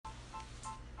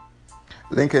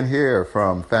Lincoln here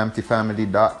from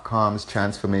FamilyFamily.com's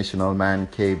Transformational Man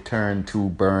Cave Turn to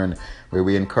Burn, where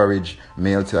we encourage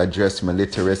male to address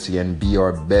literacy and be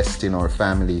our best in our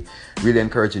family. Really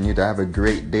encouraging you to have a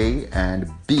great day and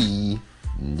be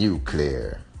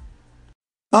nuclear.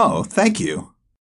 Oh, thank you.